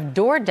co-founder of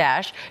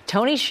DoorDash,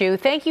 Tony Xu.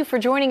 Thank you for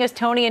joining us,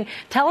 Tony, and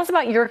tell us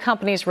about your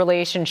company's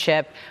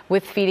relationship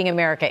with Feeding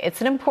America.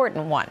 It's an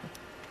important one.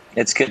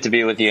 It's good to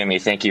be with you, Amy.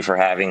 Thank you for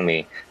having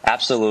me.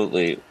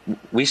 Absolutely.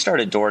 We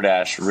started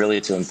DoorDash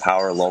really to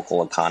empower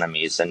local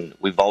economies, and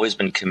we've always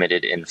been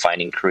committed in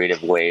finding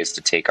creative ways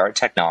to take our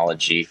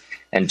technology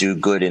and do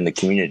good in the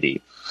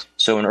community.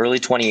 So in early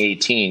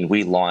 2018,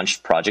 we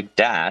launched Project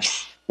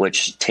Dash,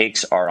 which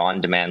takes our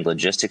on-demand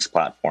logistics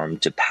platform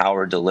to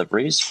power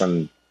deliveries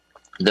from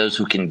those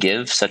who can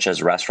give, such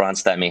as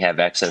restaurants that may have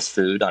excess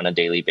food on a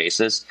daily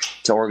basis,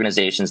 to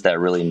organizations that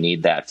really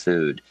need that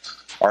food.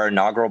 Our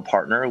inaugural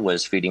partner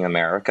was Feeding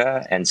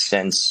America, and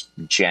since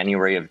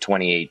January of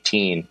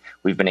 2018,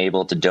 we've been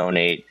able to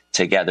donate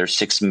together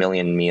 6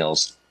 million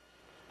meals.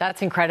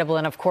 That's incredible.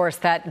 And of course,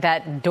 that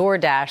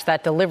DoorDash,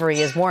 that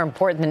delivery is more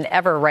important than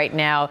ever right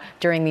now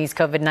during these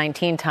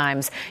COVID-19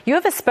 times. You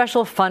have a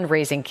special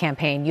fundraising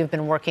campaign you've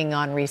been working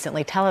on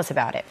recently. Tell us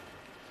about it.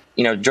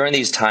 During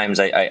these times,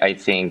 I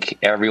think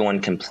everyone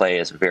can play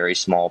a very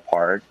small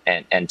part,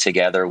 and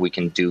together we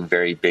can do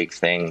very big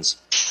things.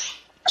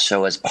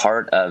 So as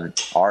part of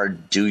our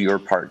Do Your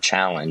Part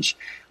challenge,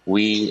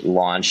 we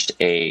launched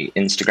a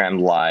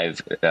Instagram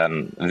Live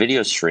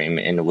video stream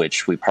in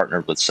which we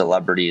partnered with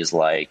celebrities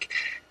like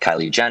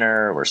Kylie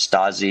Jenner or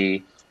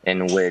Stasi,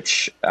 in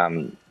which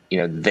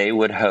they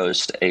would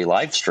host a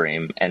live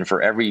stream, and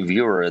for every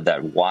viewer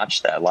that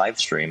watched that live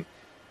stream,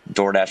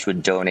 DoorDash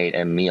would donate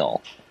a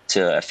meal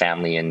to a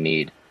family in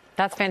need.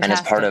 That's fantastic. And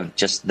as part of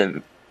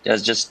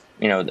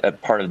a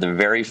part of the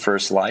very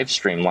first live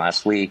stream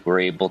last week,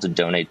 we're able to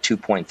donate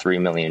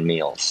 2.3 million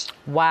meals.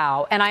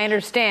 Wow. And I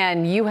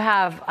understand you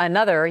have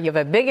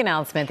a big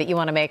announcement that you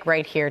want to make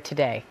right here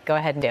today. Go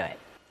ahead and do it.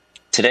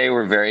 Today,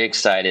 we're very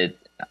excited.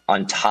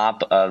 On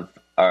top of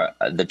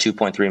the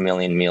 2.3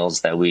 million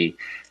meals that we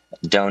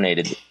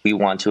donated, we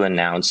want to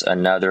announce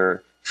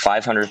another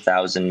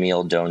 500,000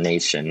 meal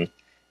donation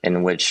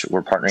in which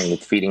we're partnering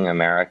with Feeding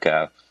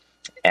America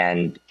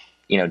and,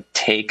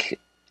 take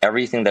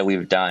everything that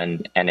we've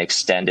done and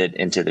extend it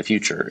into the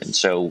future. And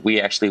so we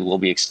actually will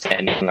be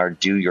extending our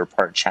Do Your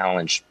Part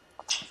challenge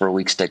for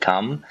weeks to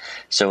come.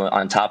 So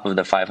on top of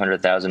the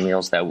 500,000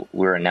 meals that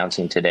we're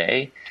announcing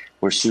today,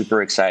 we're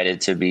super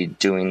excited to be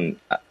doing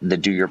the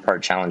Do Your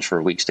Part challenge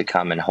for weeks to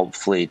come. And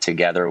hopefully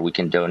together we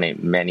can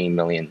donate many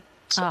millions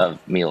of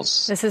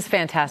meals. This is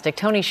fantastic.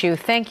 Tony Xu,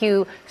 thank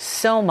you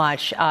so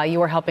much.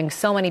 You are helping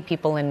so many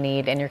people in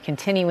need, and you're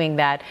continuing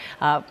that,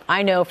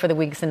 I know, for the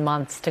weeks and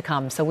months to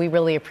come. So we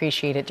really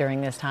appreciate it during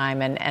this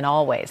time and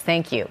always.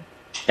 Thank you.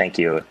 Thank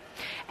you.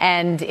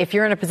 And if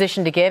you're in a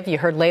position to give, you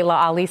heard Layla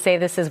Ali say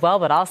this as well,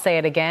 but I'll say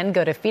it again.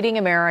 Go to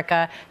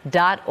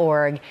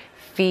feedingamerica.org.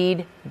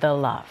 Feed the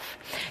love.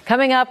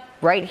 Coming up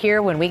right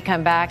here when we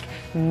come back,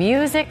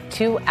 music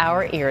to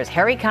our ears.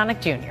 Harry Connick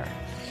Jr.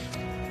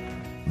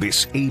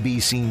 This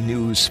ABC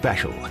News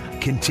special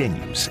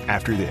continues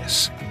after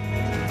this.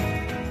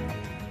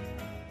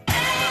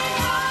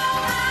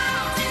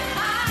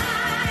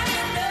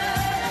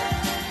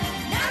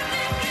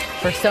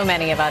 For so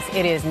many of us,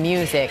 it is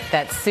music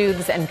that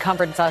soothes and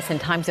comforts us in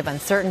times of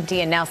uncertainty.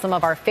 And now some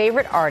of our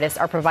favorite artists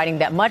are providing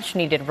that much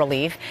needed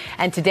relief.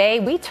 And today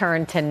we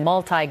turn to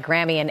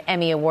multi-Grammy and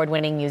Emmy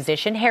award-winning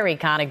musician Harry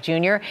Connick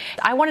Jr.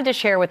 I wanted to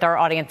share with our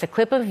audience a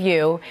clip of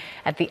you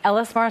at the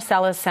Ellis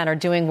Marsalis Center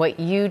doing what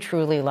you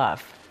truly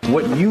love.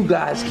 What you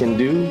guys can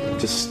do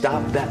to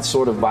stop that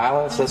sort of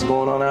violence that's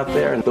going on out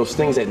there and those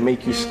things that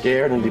make you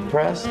scared and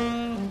depressed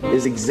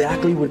is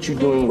exactly what you're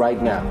doing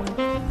right now.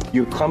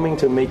 You're coming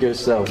to make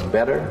yourselves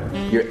better.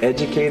 You're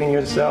educating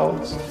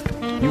yourselves.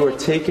 You are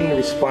taking the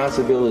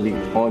responsibility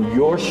on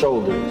your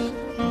shoulders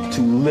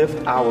to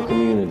lift our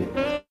community.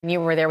 You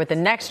were there with the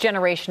next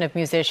generation of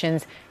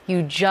musicians.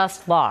 You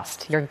just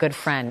lost your good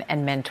friend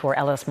and mentor,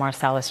 Ellis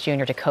Marsalis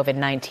Jr., to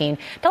COVID-19.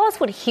 Tell us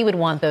what he would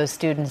want those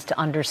students to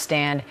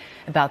understand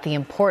about the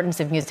importance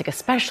of music,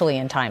 especially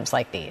in times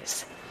like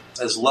these.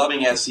 As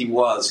loving as he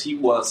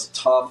was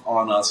tough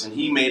on us, and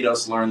he made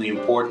us learn the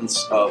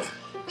importance of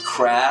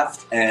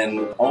craft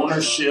and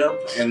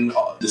ownership and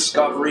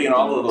discovery and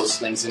all of those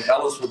things. And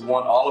Ellis would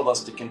want all of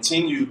us to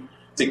continue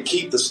to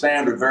keep the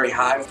standard very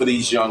high for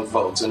these young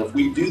folks. And if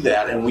we do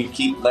that and we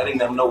keep letting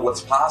them know what's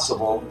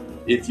possible,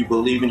 if you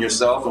believe in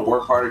yourself and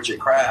work hard at your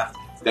craft,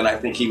 then I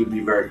think he would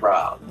be very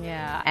proud.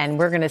 Yeah, and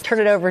we're going to turn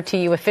it over to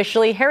you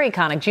officially, Harry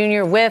Connick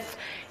Jr. with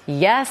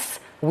Yes,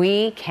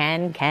 We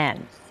Can.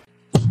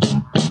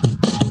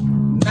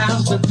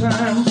 Now's the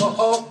time for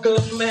all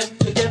good men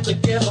to get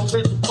together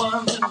with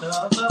one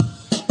another.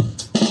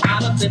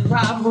 Out of their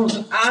problems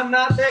and I'm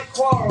not their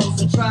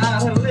quarrels, and try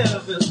to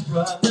live as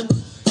brothers.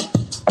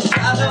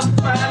 Try to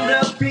find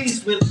a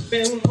peace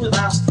within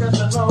without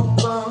stepping on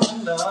one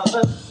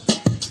another.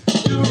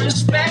 To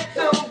respect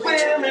the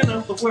women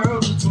of the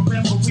world, just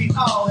remember we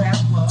all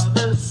have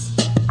mothers.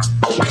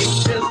 We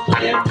just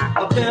live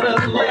a better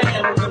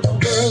land with the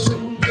world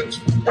in which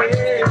we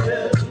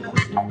live.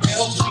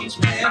 Help each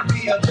man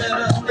be a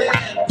better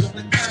man with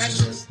the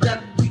kindness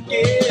that we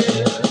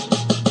give.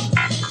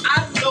 I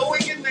know we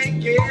can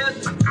make it.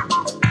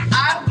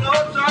 I know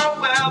darn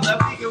well that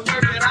we can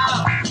work it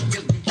out.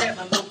 Yes, we can.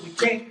 I know we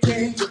can't.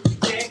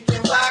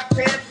 Why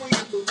can't we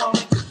if we want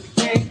it?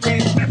 Yes, we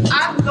can't. I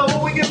know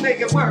we can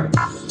make it work. I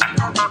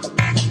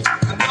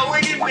know we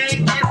can make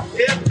it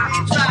if we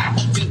try.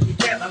 Yes, we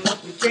can. I know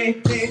we can't.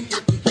 Yes,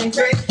 we can't.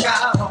 Great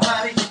God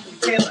Almighty. Yes,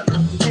 we can. I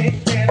know we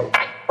can't.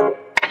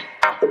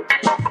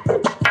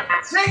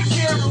 Take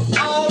care of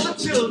all the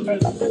children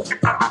of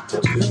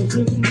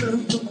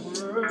the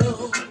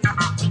world.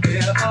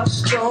 They're our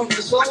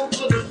strongest hope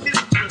for the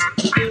future,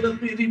 the little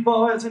bitty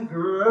boys and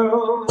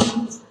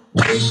girls.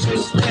 We should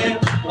stand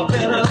a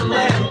better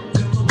land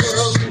in the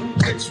world in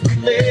which we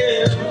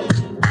live.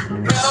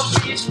 Help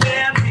each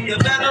man be a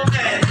better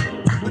man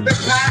with the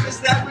kindness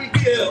that we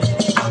give.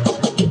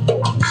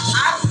 I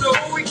know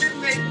we can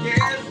make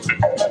it.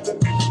 I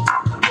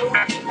know we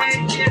can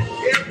make it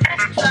if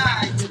we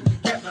try.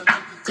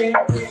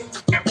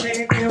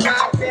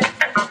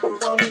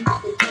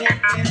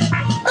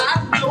 I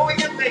know we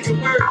can make it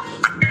work.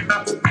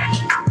 I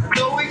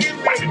know we can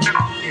make it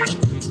if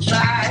we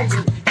try.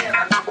 I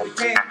know we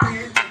can't.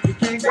 We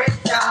can't break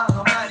down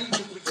Almighty.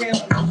 We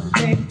can't. I know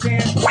we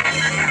can't.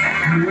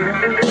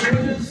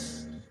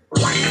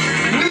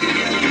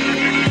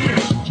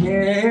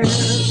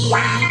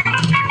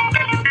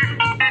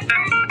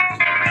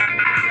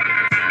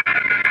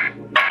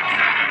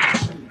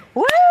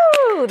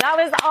 Woo! That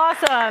was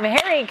awesome.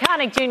 Harry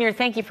Connick Jr.,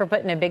 thank you for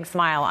putting a big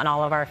smile on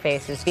all of our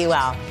faces. Be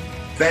well.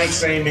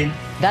 Thanks, Amy.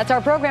 That's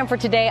our program for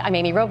today. I'm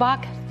Amy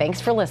Robach.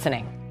 Thanks for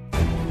listening.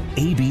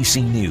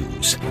 ABC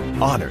News,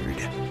 honored.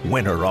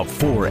 Winner of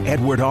 4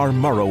 Edward R.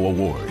 Murrow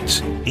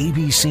Awards.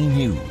 ABC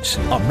News,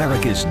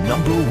 America's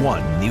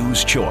 #1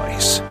 news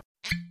choice.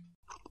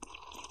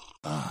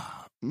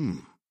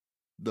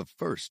 The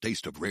first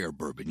taste of rare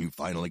bourbon you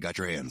finally got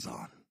your hands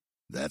on.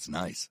 That's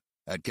nice.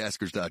 At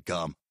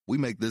Caskers.com, we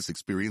make this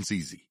experience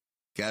easy.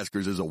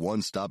 Caskers is a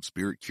one-stop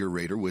spirit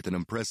curator with an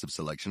impressive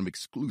selection of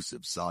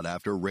exclusive,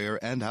 sought-after,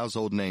 rare, and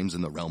household names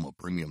in the realm of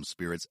premium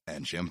spirits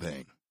and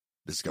champagne.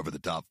 Discover the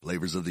top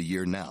flavors of the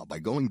year now by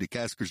going to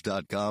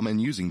Caskers.com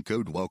and using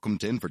code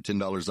WELCOME10 for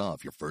 $10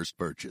 off your first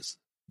purchase.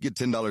 Get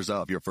 $10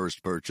 off your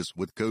first purchase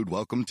with code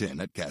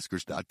WELCOME10 at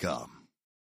Caskers.com.